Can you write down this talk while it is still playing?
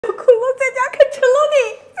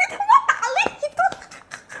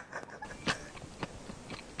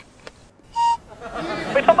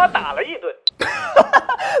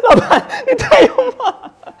老板，你太幽默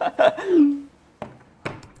了。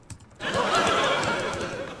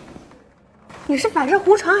你是反射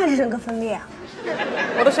弧长还是人格分裂啊？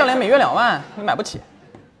我的笑脸每月2万，你买不起。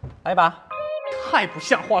来一把。太不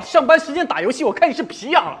像话了！上班时间打游戏，我看你是皮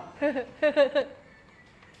痒了。老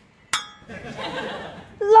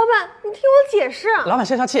板，你听我解释。老板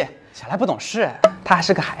消消气，小赖不懂事，他还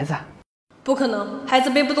是个孩子。不可能，孩子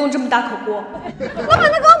背不动这么大口锅。老板，他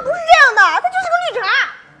刚刚不是这样的，他就是个绿茶。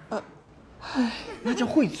那叫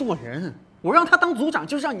会做人。我让他当组长，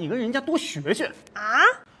就是让你跟人家多学学。啊？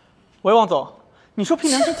喂，王总，你说聘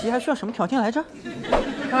良心体还需要什么条件来着？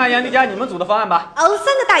看看杨迪家你们组的方案吧。熬了3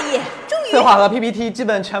个大夜，终于。策划和 PPT 基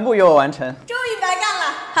本全部由我完成。终于白干了，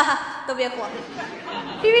哈哈，都别火。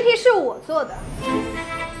PPT 是我做的。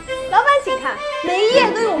老板，请看，每一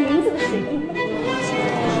页都有我名字的水印。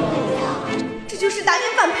这就是打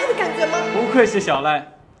脸反派的感觉吗？不愧是小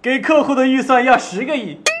赖，给客户的预算要10个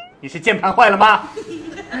亿。你是键盘坏了吗？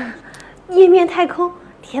页面太空，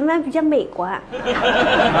填满比较美观。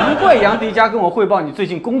难怪杨迪家跟我汇报你最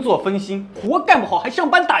近工作分心，活干不好还上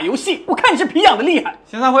班打游戏，我看你是皮痒的厉害。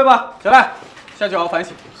先散会吧，小赖，下去好好反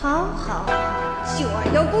省。好，就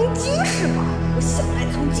按邀功精是吧？我小赖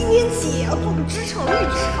从今天起也要做个职场绿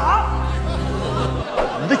茶。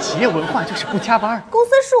我们的企业文化就是不加班。公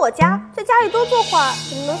司是我家，在家里多做会儿，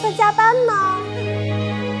怎么能算加班呢？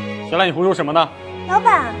小赖，你胡说什么呢？老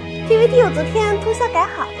板 ，PPT 我昨天通宵改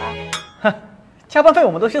好了。哼，加班费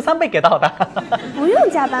我们都是3倍给到的。不用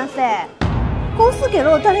加班费，公司给了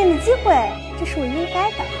我锻炼的机会，这是我应该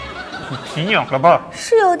的。你皮痒了吧？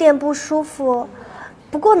是有点不舒服，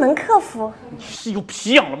不过能克服。你是有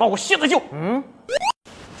皮痒了吧？我现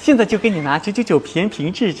在就给你拿999平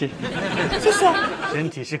平治治。谢谢。身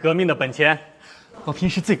体是革命的本钱，我平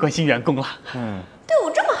时最关心员工了。对我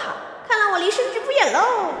这么好，看来我离升职不远喽。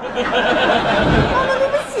老板，对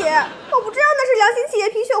不起，我不知道那是良心企业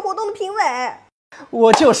评选活动的评委。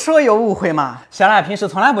我就说有误会嘛，小赖平时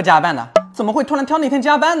从来不加班的，怎么会突然挑那天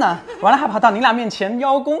加班呢？完了还跑到你俩面前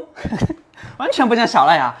邀功，完全不像小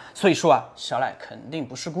赖呀。所以说啊，小赖肯定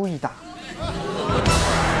不是故意的。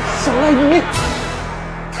小赖你，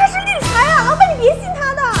他是绿茶呀，老板你别信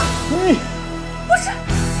他的。你不是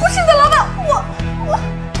的，老板，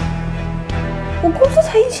我工资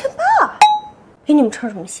才1800，给你们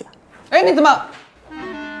穿什么鞋？哎，你怎么？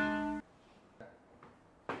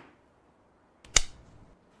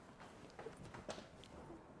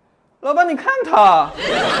老板，你看他。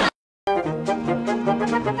资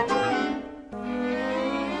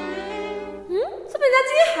本家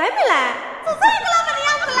今天还没来，总算一个老板的样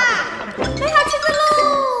子啦！带他吃顿喽。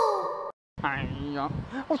哎呀，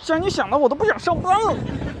我想你想的我都不想上班了。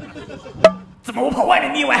怎么我跑外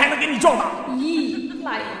面，你以为还能给你撞到？咦，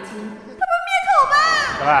辣眼睛。他不是灭口吧？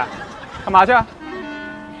小赖，干嘛去？哎呀，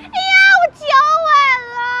我脚崴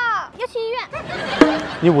了，要去医院。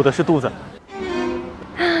你捂的是肚子。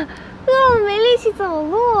我没力气走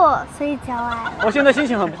路，所以脚崴了。我现在心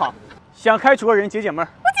情很不好，想开除个人解解闷儿。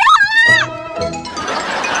我脚好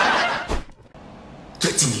了。这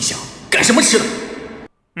今天下午干什么吃的？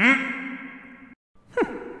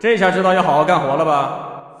这下知道要好好干活了吧？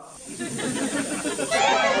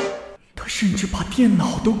他甚至把电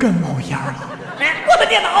脑都干冒烟了。我的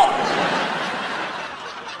电脑！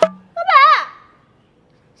老板，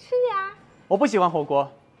吃点儿。我不喜欢火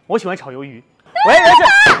锅，我喜欢炒鱿鱼。喂，没事。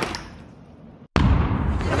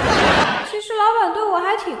其实老板对我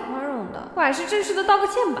还挺宽容的，我还是正式的道个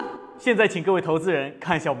歉吧。现在请各位投资人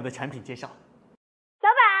看一下我们的产品介绍。老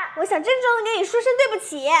板，我想郑重的给你说声对不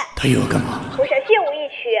起。他又要干嘛？我想借我一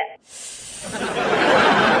曲。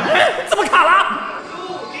怎么卡了？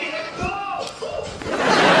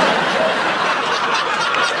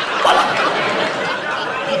完了！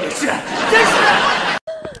真是！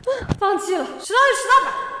放弃了，迟到就迟到吧。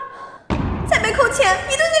再被扣钱，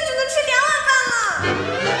一顿就只能吃2碗饭了。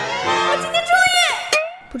我今天终于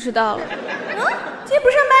不知道了。今天不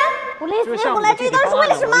上班，我累死了，我来这里到底是为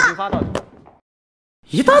了什么？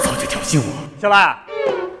一大早就挑衅我。小赖，为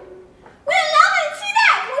了老板期待，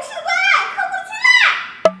同事关爱，客户青睐。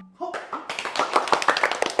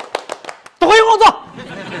都欢迎王总、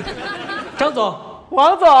张总、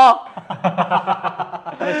王总。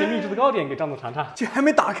来些秘制的糕点给张总尝尝，这还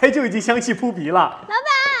没打开就已经香气扑鼻了。老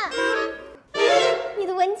板，你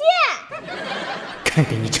的文件。看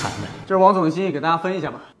给你馋的。这是王总的心意，给大家分一下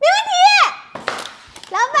吧。没问题。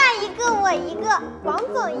老板一个我一个，王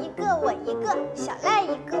总一个我一个，小赖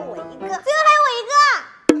一个我一个，最后还有我一个。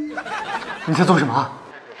你在做什么？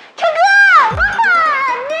唱歌！老板，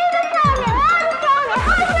你的少年啊，少年好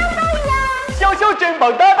像都一样。小小真棒，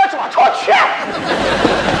大大耍出去。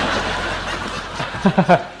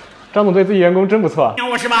张总对自己员工真不错。鸟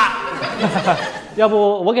我是吧？要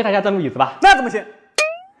不我给大家赞助椅子吧？那怎么行？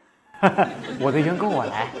我的员工我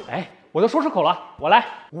来。哎，我都说出口了，我来，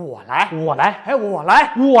我来，我来，哎，我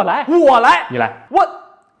来，我来，我来，你来。我，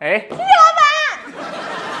哎，谢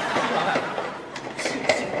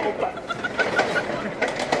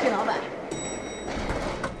谢老板。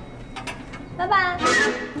老板，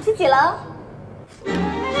你去几楼？老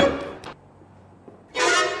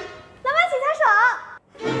板，请擦手。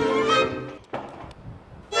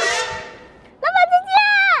老板再见。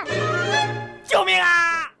救命啊！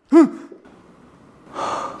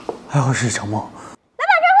还好是一场梦。老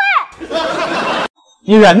板开会。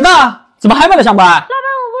你人呢？怎么还没来上班？老板，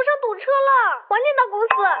我路上堵车了，晚点到公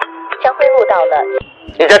司。将会录到了。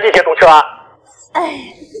你家地铁堵车啊？哎，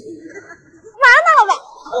完了，老板。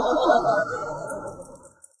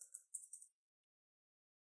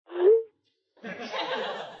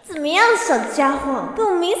怎么样，小家伙，被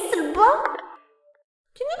我迷死了吧？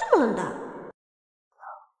今天这么冷的。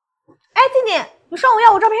哎，静静，你上午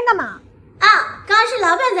要我照片干嘛？啊，刚刚是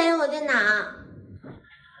老板在用我电脑。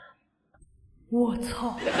我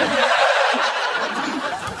操！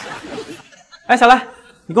哎，小赖，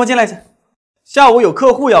你跟我进来一下。下午有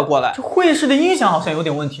客户要过来，这会议室的音响好像有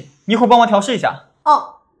点问题，你一会儿帮忙调试一下。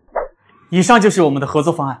哦。以上就是我们的合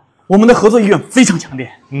作方案，我们的合作意愿非常强烈。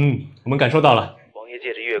我们感受到了。王爷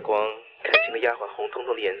借着月光看清了丫鬟红彤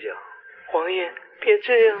彤的眼角。王爷，别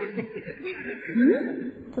这样。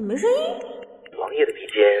怎么没声音？王爷的鼻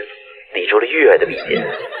尖抵住了月儿的鼻尖。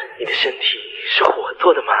你的身体是火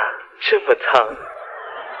做的吗？这么烫。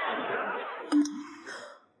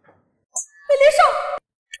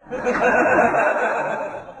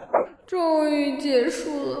终于结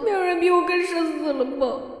束了，没有人比我更社死了吧？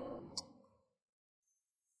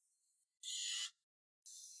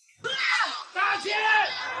大姐，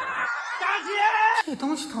大姐，这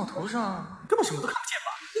东西到头上根本什么都看不见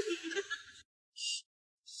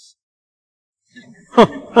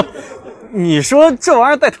吧？你说这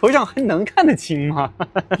玩意儿戴头上还能看得清吗？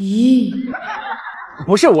咦，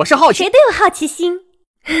不是，我是好奇，谁都有好奇心。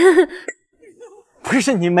不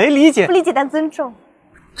是你没理解，不理解但尊重。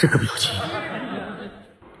这个表情，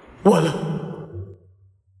完了！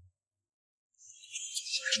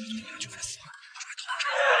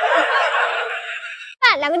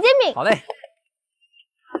爸，2个煎饼。好嘞。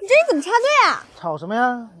你这人怎么插队啊？吵什么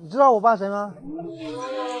呀？你知道我爸谁吗？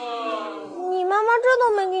你妈妈这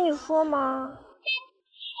都没跟你说吗？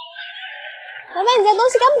老板，你家东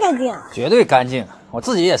西干不干净啊？绝对干净，我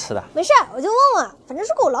自己也吃的。没事，我就问问，反正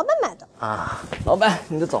是给我老板买的。啊，老板，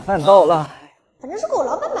你的早饭到了。反正是给我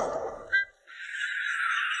老板买的。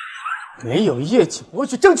没有业绩不会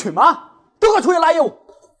去争取吗？都给我出去拉业务！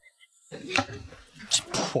这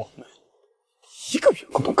破门，一个员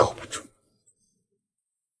工都靠不住。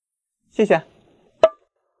谢谢。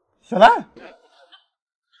小赖，可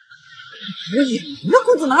以，你的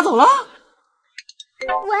工资拿走了？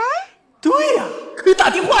喂？对呀，可以打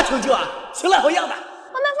电话求救啊！小赖好样的。外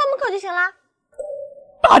卖放门口就行了。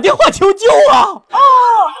打电话求救啊！哦。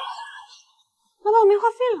老板，我没话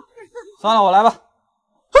费了。算了，我来吧。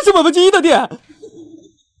他是我们唯一的店。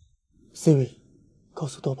Siri， 告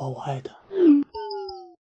诉多宝我爱他。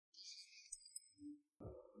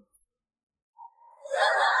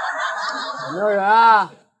有没有人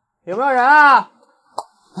啊？有没有人啊？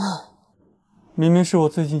明明是我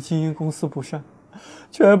最近经营公司不善，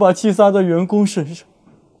却把气撒在员工身上。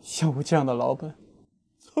像我这样的老板，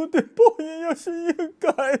遭点报应也是应该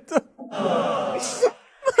的。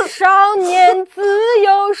少年自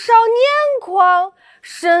有少年狂，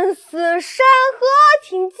生死山河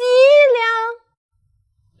听脊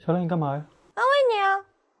梁。小赖，你干嘛呀？安慰你啊。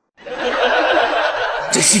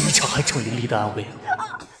这是一场酣畅淋漓的安慰。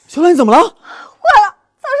小赖，你怎么了？坏了，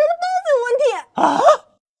早上的包子有问题。啊！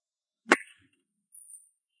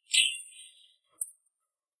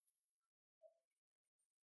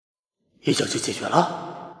一脚就解决了。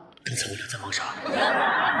刚才我俩在忙啥？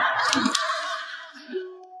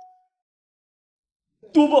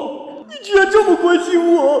多宝，你居然这么关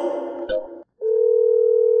心我！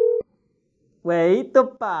喂，多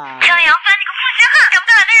宝。张扬帆，你个负心汉，敢不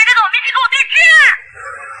敢来的人站在我面前跟我对峙？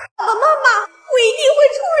爸爸妈妈，我一定会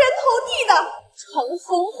出人头地的。乘风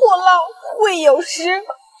破浪会有时，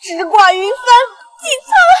直挂云帆济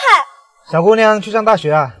沧海。小姑娘去上大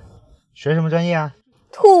学啊？学什么专业啊？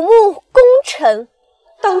土木工程。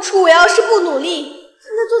当初我要是不努力，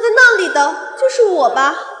现在坐在那里的就是我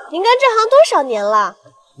吧？您干这行多少年了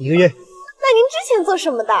1个月。那您之前做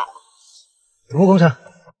什么的？土木工程。爸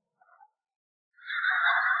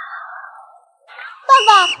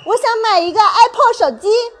爸，我想买一个 iPod 手机。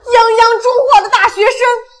泱泱中华的大学生，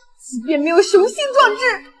即便没有雄心壮志，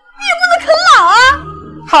也不能啃老啊！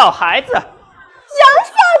好孩子，杨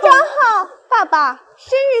校长好，爸爸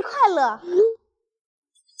生日快乐！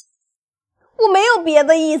我没有别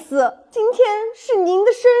的意思，今天是您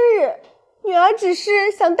的生日，女儿只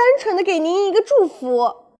是想单纯的给您一个祝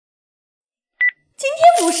福。今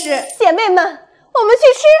天不是，姐妹们，我们去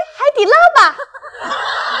吃海底捞吧。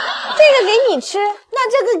这个给你吃，那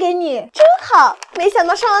这个给你，真好！没想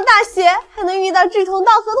到上了大学还能遇到志同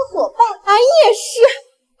道合的伙伴。俺也是。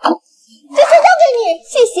这些交给你，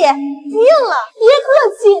谢谢。不用了，别客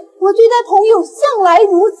气，我对待朋友向来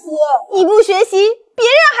如此。你不学习，别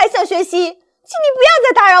人还想学习，请你不要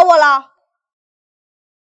再打扰我了。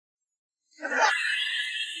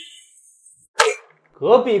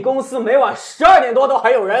隔壁公司每晚12点多都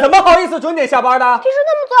还有人，怎么好意思准点下班的？听说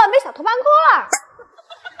他们昨晚被小偷搬空了。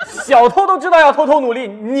小偷都知道要偷偷努力，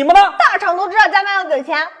你们呢？大厂都知道加班要给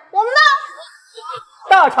钱，我们呢？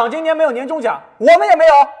大厂今年没有年终奖，我们也没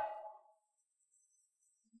有。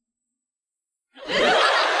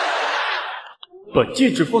把戒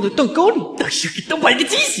指放在蛋糕里，当是给老板一个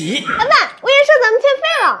惊喜。老板，我也说咱们欠费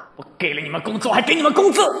了。我给了你们工作，还给你们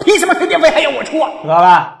工资，凭什么水电费还要我出啊？老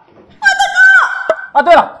板，啊，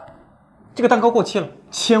对了，这个蛋糕过期了，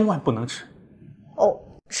千万不能吃。哦，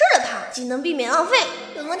吃了它既能避免浪费，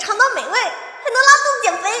又能尝到美味，还能拉动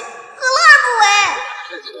减肥，何乐而不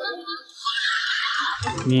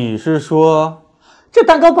为？你是说这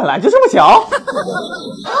蛋糕本来就这么小？啊，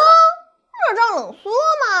热胀冷缩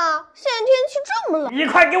嘛，现在天气这么冷。你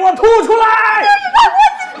快给我吐出来！这是法国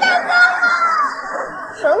鸡蛋糕吗？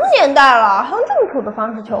什么年代了，还用这么土的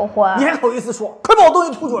方式求婚？你还好意思说？快把我东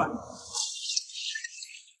西吐出来！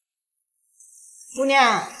姑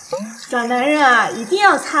娘，找男人啊，一定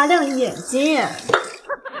要擦亮眼睛。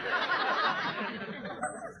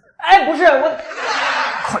哎，不是我，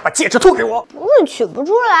快把戒指吐给我！不是取不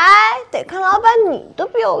出来，得看老板你的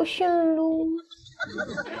表现喽。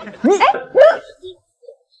你，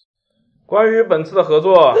关于本次的合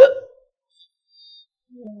作，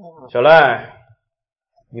小赖，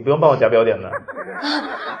你不用帮我加标点的。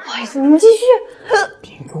不好意思，你们继续。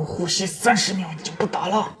屏住呼吸30秒，你就不打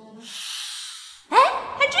了。哎，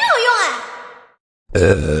还真有用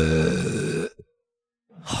哎！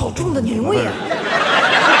好重的年味啊！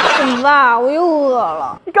怎么办？我又饿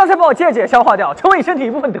了。你刚才把我戒指也消化掉，成为你身体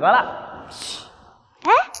一部分得了。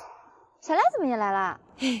哎，小赖怎么也来了？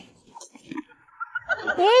你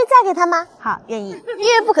愿意嫁给他吗？好，愿意。因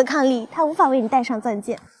为不可抗力，他无法为你戴上钻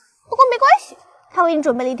戒。不过没关系，他为你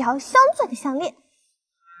准备了一条镶钻的项链。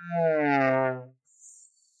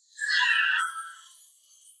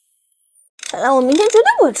小赖，我明天绝对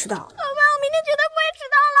不会迟到。老板，我明天绝对不会迟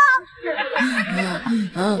到了。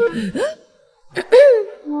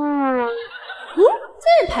这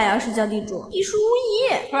牌要是叫地主，必输无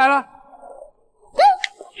疑。来了。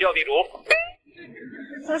叫地主。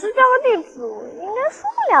只是叫个地主，应该输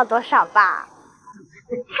不了多少吧？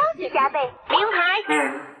超级加倍，名牌。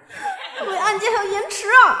对，案件还有延迟。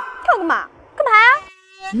跳干嘛？干牌啊？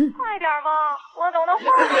快点吧，我等着换。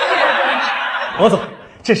罗总，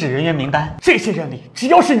这是人员名单，这些人里只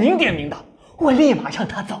要是您点名的，我立马让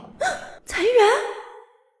他走。裁员？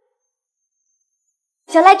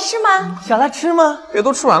小赖吃吗？小赖吃吗？也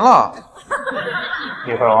都吃完了。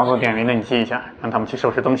一会儿王总点名的，你记一下，让他们去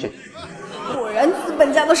收拾东西。果然资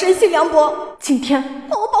本家都生性凉薄。今天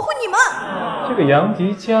换我保护你们。这个杨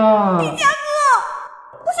迪佳，迪佳哥，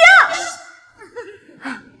不行。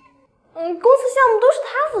公司项目都是他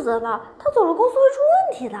负责的，他走了公司会出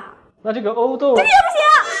问题的。那这个欧豆，这个也不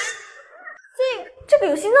行。这个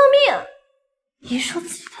有心脏病。一说自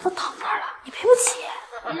己他都躺那儿了，你赔不起。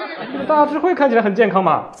这个大智慧看起来很健康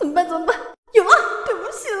嘛。怎么办？有了，对不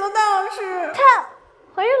起了，大老师。她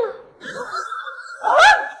怀孕了。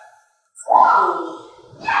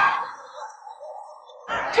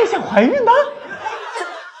这下怀孕了？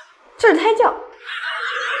这是胎教。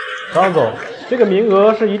张总，这个名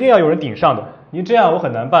额是一定要有人顶上的，您这样我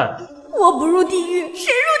很难办。我不入地狱，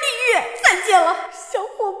谁入地狱？再见了，小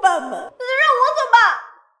伙伴们。那就让我走吧。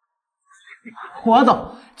王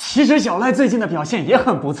总，其实小赖最近的表现也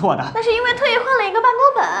很不错的。那是因为特意换了一个办公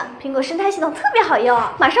本，苹果生态系统特别好用，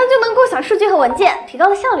马上就能共享数据和文件，提高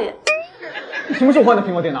了效率。你什么时候换的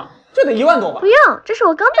苹果电脑？这得1万多吧？不用，这是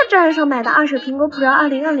我刚在站上买的20苹果 Pro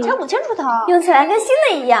 2020，才5000出头，用起来跟新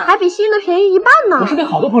的一样，还比新的便宜1半呢。我身边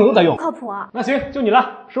好多朋友都在用，靠谱啊。那行，就你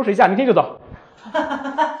了，收拾一下，明天就走。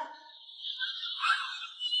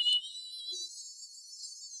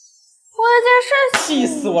我有件事气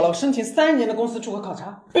死我了！我申请3年的公司注册考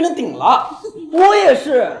察被人顶了，我也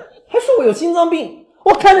是，还说我有心脏病，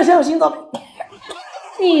我看着像有心脏病。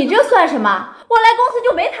你这算什么？我来公司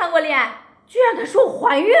就没谈过恋爱，居然敢说我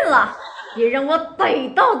怀孕了，也让我逮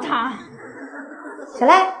到他。小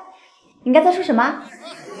赖，你刚才说什么？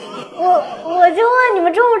我就问你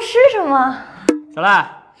们中午吃什么。小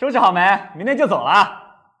赖，收拾好没？明天就走了。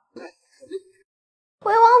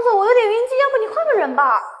喂，王总，我有点晕机，要不你换个人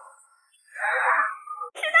吧。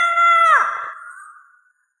迟到了！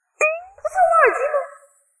不是我耳机吗？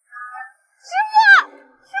师傅，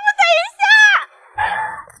等一下！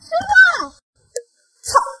师傅，操！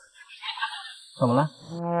怎么了？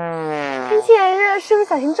天气炎热，是不是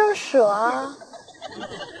小心中暑啊？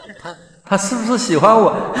他是不是喜欢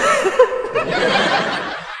我？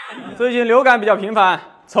最近流感比较频繁，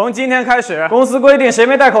从今天开始，公司规定谁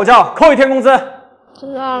没戴口罩扣1天工资。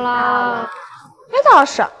知道啦。哎，倒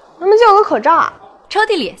是，你们借我个口罩啊？抽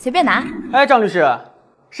屉里随便拿。哎，张律师，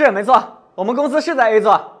是没错，我们公司是在 A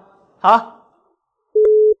座。好，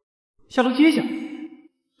下楼接一下。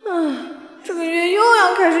这个月又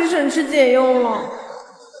要开始省吃俭用了。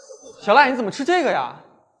小赖，你怎么吃这个呀？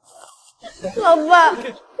老板，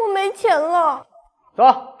我没钱了。走，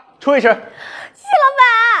出去吃。谢老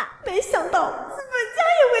板，没想到资本家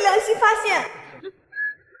也会良心发现。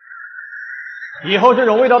以后这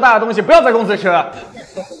种味道大的东西不要在公司吃。啊，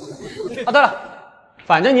对了，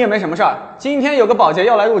反正你也没什么事儿，今天有个保洁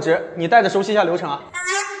要来入职，你带着熟悉一下流程啊。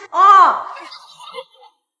哦，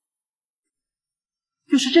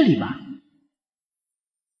就是这里吧。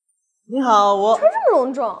你好，我穿这么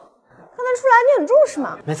隆重，看得出来你很重视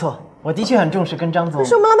嘛。没错，我的确很重视跟张总。可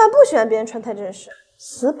是我们老板不喜欢别人穿太正式，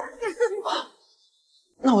死板。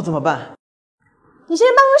那我怎么办？你先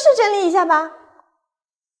办公室整理一下吧。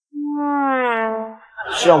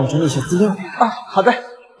需要我整理一些资料啊。好的。哎，等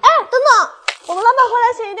等，我们老板回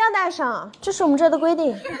来前一定要带上，这是我们这儿的规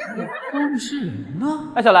定。办公室人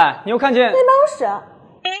呢？哎，小赖，你又看见？在办公室。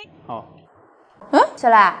好。小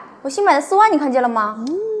赖，我新买的丝袜你看见了吗？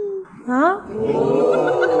啊？